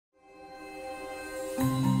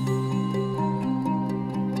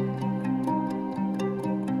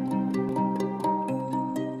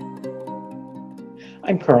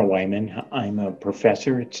I'm Carl Wieman. I'm a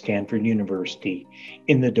professor at Stanford University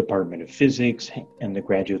in the Department of Physics and the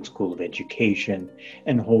Graduate School of Education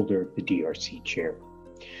and holder of the DRC chair.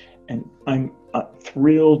 And I'm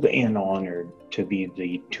thrilled and honored to be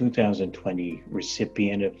the 2020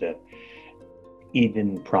 recipient of the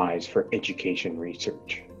Yidan Prize for Education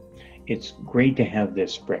Research. It's great to have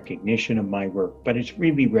this recognition of my work, but it's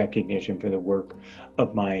really recognition for the work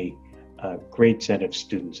of my great set of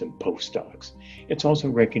students and postdocs. It's also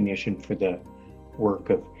recognition for the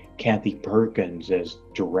work of Kathy Perkins as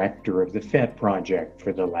director of the PhET project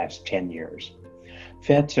for the last 10 years.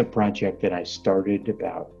 PhET's a project that I started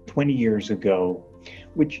about 20 years ago,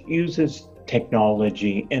 which uses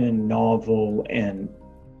technology in a novel and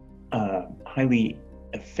highly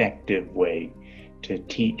effective way to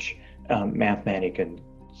teach mathematics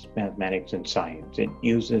and science. It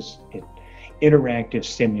uses interactive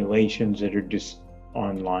simulations that are just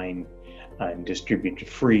online and distributed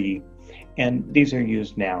free. And these are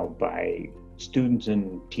used now by students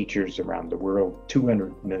and teachers around the world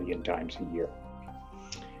 200 million times a year.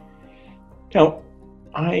 Now,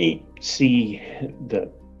 I see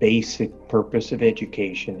the basic purpose of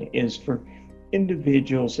education is for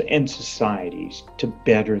individuals and societies to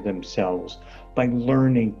better themselves by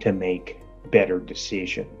learning to make better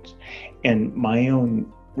decisions. And my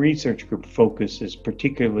own research group focuses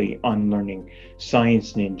particularly on learning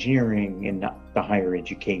science and engineering in the higher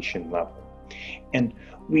education level. And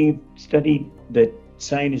we've studied that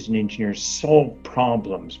scientists and engineers solve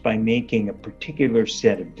problems by making a particular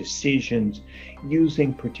set of decisions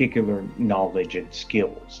using particular knowledge and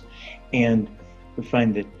skills. And we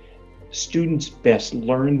find that students best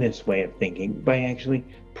learn this way of thinking by actually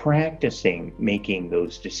practicing making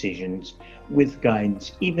those decisions with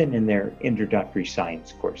guidance, even in their introductory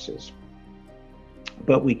science courses.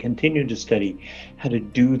 But we continue to study how to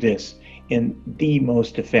do this in the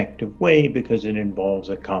most effective way because it involves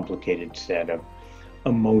a complicated set of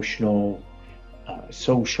emotional,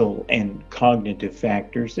 social, and cognitive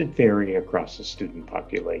factors that vary across the student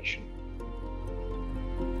population.